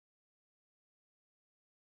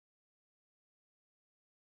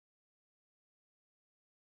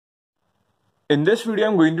In this video,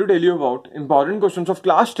 I'm going to tell you about important questions of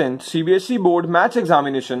class 10th CBSE board maths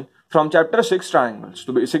examination from chapter 6 triangles.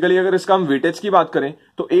 तो basically अगर इसका हम weightage की बात करें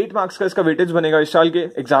तो 8 मार्क्स का इसका वेटेज बनेगा इस साल के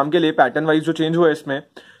एग्जाम के लिए पैटर्न वाइज जो चेंज हुआ है इसमें।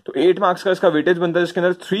 तो 8 मार्क्स का इसका वेटेज बनता है जिसके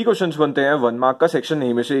अंदर 3 क्वेश्चंस बनते हैं, 1 मार्क का सेक्शन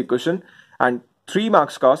ए में से एक क्वेश्चन एंड 3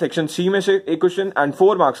 मार्क्स का सेक्शन सी में से एक क्वेश्चन एंड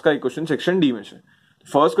 4 मार्क्स का एक क्वेश्चन सेक्शन डी में से।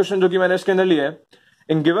 फर्स्ट क्वेश्चन जो कि मैंने इसके अंदर लिया है,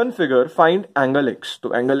 in given figure find angle x.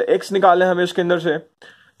 तो एंगल एक्स निकालना है हमें इसके अंदर से।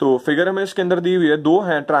 तो फिगर हमें इसके अंदर दी हुई है, दो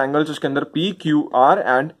हैं ट्रायंगल्स इसके अंदर P Q R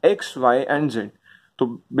and x Y and Z. तो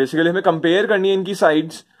बेसिकली हमें कंपेयर करनी है इनकी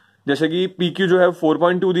साइड्स, जैसे कि पी क्यू जो है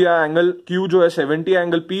 4.2 दिया है, एंगल क्यू जो है 70 है,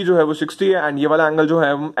 एंगल पी जो है वो 60 है एंड ये वाला एंगल जो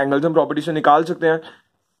है हम एंगल्स हम प्रॉपर्टी से निकाल सकते हैं।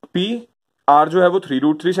 पी आर जो है वो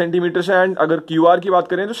 3√3 सेंटीमीटर है एंड अगर क्यू आर की बात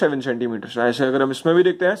करें तो 7 सेंटीमीटर है। ऐसे अगर हम इसमें भी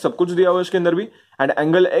देखते हैं सब कुछ दिया हुआ है इसके अंदर भी एंड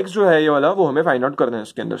एंगल एक्स जो है ये वाला वो हमें फाइंड आउट करना है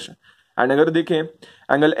इसके अंदर से। एंड अगर देखें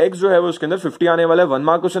एंगल एक्स जो है वो उसके अंदर 50 आने वाला है, 1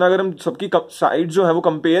 मार्क क्वेश्चन। अगर हम सबकी साइड जो है वो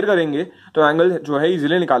कंपेयर करेंगे तो एंगल जो है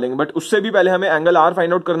इजीली निकालेंगे, बट उससे भी पहले हमें एंगल आर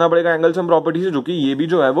फाइंड आउट करना पड़ेगा एंगल सम प्रॉपर्टी से, जो कि ये भी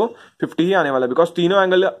जो है वो 50 ही आने वाला है बिकॉज तीनों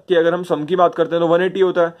एंगल की अगर हम सम की बात करते हैं तो 180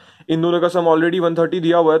 होता है। इन दोनों का सम ऑलरेडी 130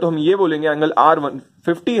 दिया हुआ है, तो हम ये बोलेंगे एंगल आर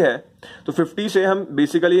 150 है। तो 50 से हम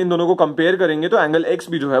बेसिकली इन दोनों को कंपेयर करेंगे तो एंगल एक्स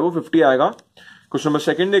भी जो है वो 50 आएगा। क्वेश्चन नंबर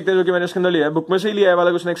सेकंड देखते हैं जो कि मैंने इसके अंदर लिया है, बुक में से ही लिया है वाला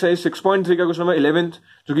क्वेश्चन एक्सरसाइज 6.3 का क्वेश्चन नंबर 11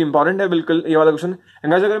 जो कि इंपॉर्टेंट है बिल्कुल ये वाला क्वेश्चन।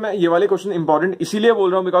 अगर मैं ये वाले क्वेश्चन इंपॉर्टेंट इसीलिए बोल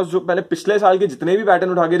रहा हूं बिकॉज जो मैंने पिछले साल के जितने भी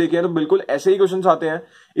पैटर्न उठा के देखे हैं तो बिल्कुल ऐसे ही क्वेश्चन आते हैं।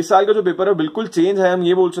 इस साल का जो पेपर है बिल्कुल चेंज है, हम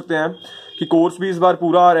ये बोल सकते हैं कि कोर्स भी इस बार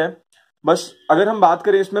पूरा आ रहा है। बस अगर हम बात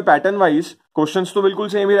करें इसमें पैटर्न वाइज क्वेश्चंस तो बिल्कुल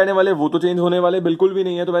सेम ही रहने वाले, वो तो चेंज होने वाले बिल्कुल भी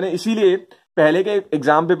नहीं है। तो मैंने इसीलिए पहले के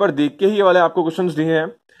एग्जाम पेपर देख के ही ये वाले आपको क्वेश्चंस दिए हैं।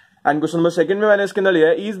 एंड क्वेश्चन नंबर सेकंड में मैंने इसके अंदर लिया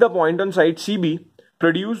है, is the point on side CB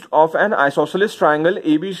produced of an isosceles triangle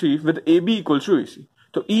ABC with AB equals to AC।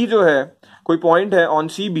 तो E जो है कोई पॉइंट है ऑन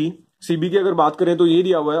CB की अगर बात करें तो ये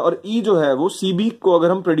दिया हुआ है और E जो है वो CB को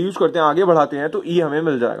अगर हम प्रोड्यूस करते हैं आगे बढ़ाते हैं तो E हमें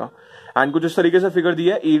मिल जाएगा। एंड कुछ इस तरीके से फिगर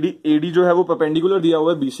दिया है, AD जो है वो परपेंडिकुलर दिया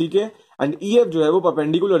हुआ है BC के एंड EF जो है वो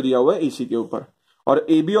परपेंडिकुलर दिया हुआ है AC के ऊपर और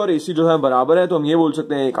AB और AC जो है बराबर है। तो हम ये बोल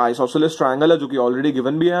सकते हैं एक आइसोसेलेस ट्रायंगल है जो कि ऑलरेडी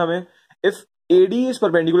गिवन भी है हमें। If AD is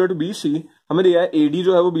perpendicular to BC, हमें दिया है AD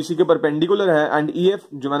जो है वो BC के परपेंडिकुलर है एंड EF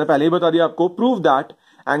जो मैंने पहले ही बता दिया आपको, prove that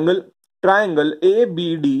angle triangle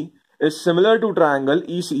ABD is similar to triangle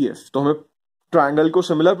ECF। तो हमें ट्रायंगल को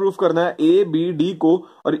सिमिलर प्रूफ करना है ABD को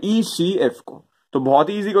और ECF को। तो बहुत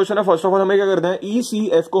ही इजी क्वेश्चन है। फर्स्ट ऑफ ऑल हमें क्या करना है,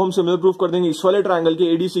 ECF को हम सिमिलर प्रूफ कर देंगे इस वाले ट्रायंगल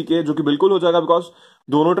के ADC के, जो कि बिल्कुल हो जाएगा बिकॉज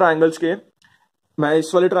दोनों ट्रायंगल्स के, मैं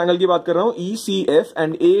इस वाले ट्रायंगल की बात कर रहा हूं ECF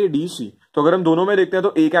एंड ADC। तो अगर हम दोनों में देखते हैं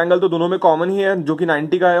तो एक एंगल तो दोनों में कॉमन ही है जो कि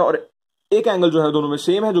 90 का है और एक एंगल जो है दोनों में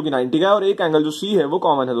सेम है जो कि 90 का है और एक एंगल जो C है वो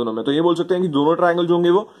कॉमन है दोनों में। तो ये बोल सकते हैं कि दोनों ट्रायंगल जो होंगे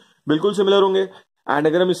वो बिल्कुल सिमिलर होंगे। एंड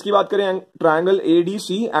अगर हम इसकी बात करें ट्रायंगल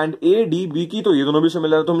ADC एंड ADB की, तो ये दोनों भी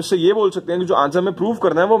सिमिलर है। तो हम इससे ये बोल सकते हैं कि जो आंसर में प्रूव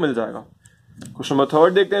करना है वो मिल जाएगा। क्वेश्चन नंबर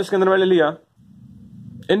थर्ड देखते हैं, इसके अंदर मैंने लिया,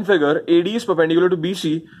 in figure AD is perpendicular to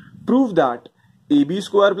BC, prove that AB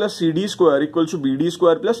square plus CD square equal to BD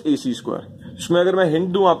square plus AC square. इसमें अगर मैं हिंट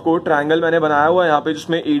दूं आपको, ट्रायंगल मैंने बनाया हुआ है यहाँ पे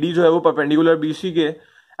जिसमें AD जो है वो परपेंडिकुलर BC के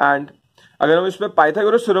एंड अगर हम इसमें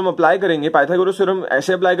पाइथागोरस थ्योरम अप्लाई करेंगे, पाइथागोरस थ्योरम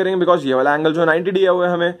ऐसे अप्लाई करेंगे बिकॉज ये वाला एंगल जो 90 दिया हुआ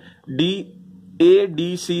है हमें,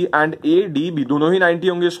 ADC एंड ADB दोनों ही 90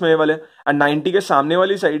 होंगे इसमें ये वाले एंड 90 के सामने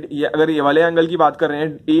वाली साइड ये अगर ये वाले एंगल की बात कर रहे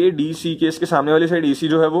हैं ADC के, इसके सामने वाली साइड AC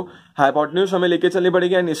जो है वो हाइपोटेन्यूज हमें लेके चलनी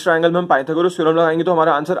पड़ेगी एंड इस ट्रायंगल में हम पाइथागोरस थ्योरम लगाएंगे तो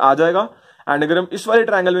हमारा आंसर आ जाएगा। एंड अगर हम इस वाले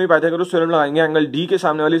ट्रायंगल में भी पाइथागोरस थ्योरम लगाएंगे, एंगल D के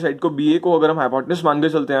सामने वाली साइड को BA को अगर हम हाइपोटेन्यूज मान के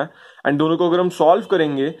चलते हैं एंड दोनों को अगर हम सॉल्व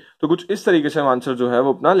करेंगे तो कुछ इस तरीके से हम आंसर जो है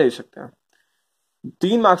वो अपना ले सकते हैं।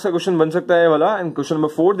 3 मार्क्स का क्वेश्चन बन सकता है ये वाला। एंड क्वेश्चन नंबर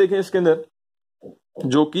 4 देखें इसके अंदर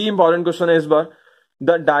जो की इंपॉर्टेंट क्वेश्चन है इस बार,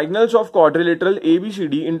 the diagonals of quadrilateral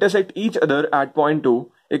ABCD intersect each other at point O।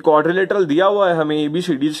 एक क्वाड्रिलेटरल दिया हुआ है हमें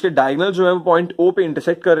ABCD जिसके डायगोनल जो है वो पॉइंट O पे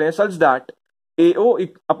इंटरसेक्ट कर रहे हैं, such that AO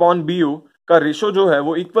upon BO का रेशो जो है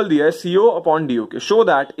वो इक्वल दिया है CO अपॉन DO के, show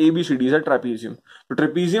that ABCD is a trapezium. तो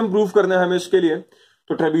ट्रेपीजियम प्रूफ करना है हमें इसके लिए।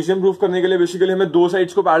 तो ट्रेपीजियम प्रूफ करने के लिए बेसिकली हमें दो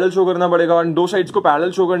साइड्स को पैरेलल शो करना पड़ेगा और दो साइड्स को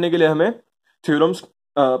पैरेलल शो करने के लिए हमें थ्योरम्स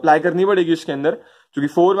अप्लाई करनी पड़ेगी इसके अंदर, जो कि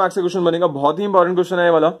 4 मार्क्स का क्वेश्चन बनेगा। बहुत ही इंपॉर्टेंट क्वेश्चन है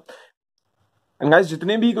ये वाला। गाइस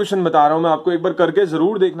जितने भी क्वेश्चन बता रहा हूं मैं आपको एक बार करके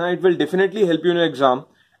जरूर देखना, it will definitely help you in exam.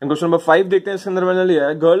 Question number 5 देखते हैं, इसके अंदर मैंने लिया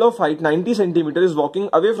है, girl of height 90 centimetre is walking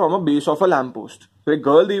away from a base of a lamp post. तो एक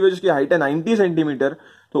गर्ल दी हुई जिसकी हाइट है 90 सेंटीमीटर,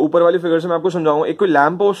 तो ऊपर वाली फिगर से मैं आपको समझाऊंगा। एक कोई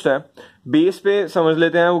लैम्प पोस्ट है, बेस पे समझ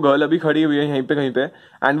लेते हैं वो गर्ल अभी खड़ी हुई है यहीं पे कहीं पे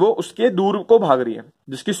एंड वो उसके दूर को भाग रही है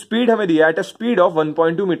जिसकी स्पीड हमें दिया है at a speed of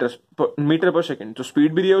 1.2 metre पर सेकेंड। तो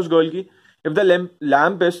स्पीड भी दी है उस गर्ल की। If the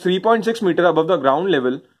lamp is 3.6 metre above the ground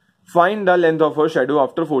level find the length of a shadow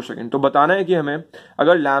after 4 second. तो बताना है कि हमें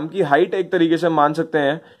अगर लैम्प की हाइट एक तरीके से हम मान सकते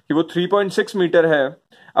हैं कि वो 3.6 मीटर है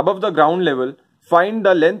above the ground level, find the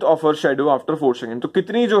length of or shadow after 4 second. तो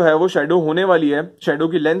कितनी जो है वो शेडो होने वाली है, शेडो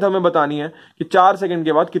की लेंथ हमें बतानी है कि 4 सेकंड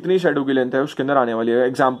के बाद कितनी शेडो की लेंथ है उसके अंदर आने वाली है।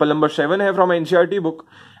 एग्जांपल नंबर 7 है फ्रॉम एनसीईआरटी बुक,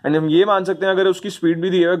 एंड हम ये मान सकते हैं अगर उसकी स्पीड भी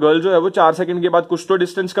दी है, गर्ल जो है वो 4 सेकंड के बाद कुछ तो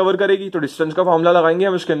डिस्टेंस कवर करेगी, तो डिस्टेंस का फॉर्मुला लगाएंगे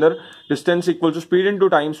हम इसके अंदर, distance equal to speed into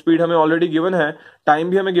time. Speed हमें ऑलरेडी गिवन है, टाइम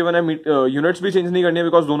भी हमें गिवन है, यूनिट्स भी चेंज नहीं करनी है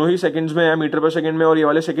बिकॉज दोनों ही सेकंड्स में है, मीटर पर सेकंड में और ये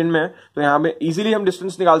वाले सेकंड में है, तो यहाँ पे इजीली हम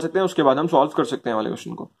डिस्टेंस निकाल सकते हैं, उसके बाद हम सॉल्व कर सकते हैं वाले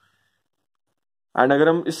क्वेश्चन को। एंड अगर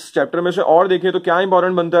हम इस चैप्टर में से और देखें तो क्या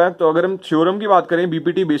इंपॉर्टेंट बनता है, तो अगर हम थ्योरम की बात करें,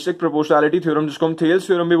 बीपीटी बेसिक प्रोपोर्शनैलिटी थ्योरम, जिसको हम थेल्स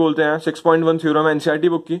थ्योरम भी बोलते हैं, 6.1 थ्योरम है एनसीईआरटी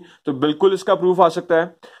बुक की, तो बिल्कुल इसका प्रूफ आ सकता है।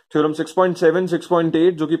 थ्योरम 6.7,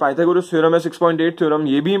 6.8 जो कि पाइथागोरस थ्योरम है, 6.8 थ्योरम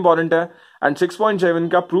ये भी इंपॉर्टेंट है, एंड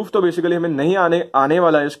 6.7 का प्रूफ तो बेसिकली हमें नहीं आने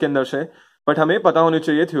वाला है इसके अंदर से, बट हमें पता होनी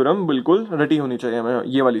चाहिए, थ्योरम बिल्कुल रटी होनी चाहिए हमें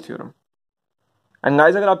ये वाली थ्योरम। एंड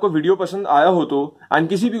गाइस अगर आपको वीडियो पसंद आया हो तो, एंड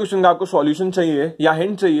किसी भी क्वेश्चन का आपको सॉल्यूशन चाहिए या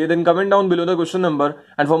हिंट चाहिए, then comment down below the question number,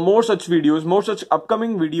 and for more such videos, more such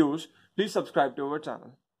upcoming videos, please subscribe to our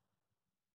channel.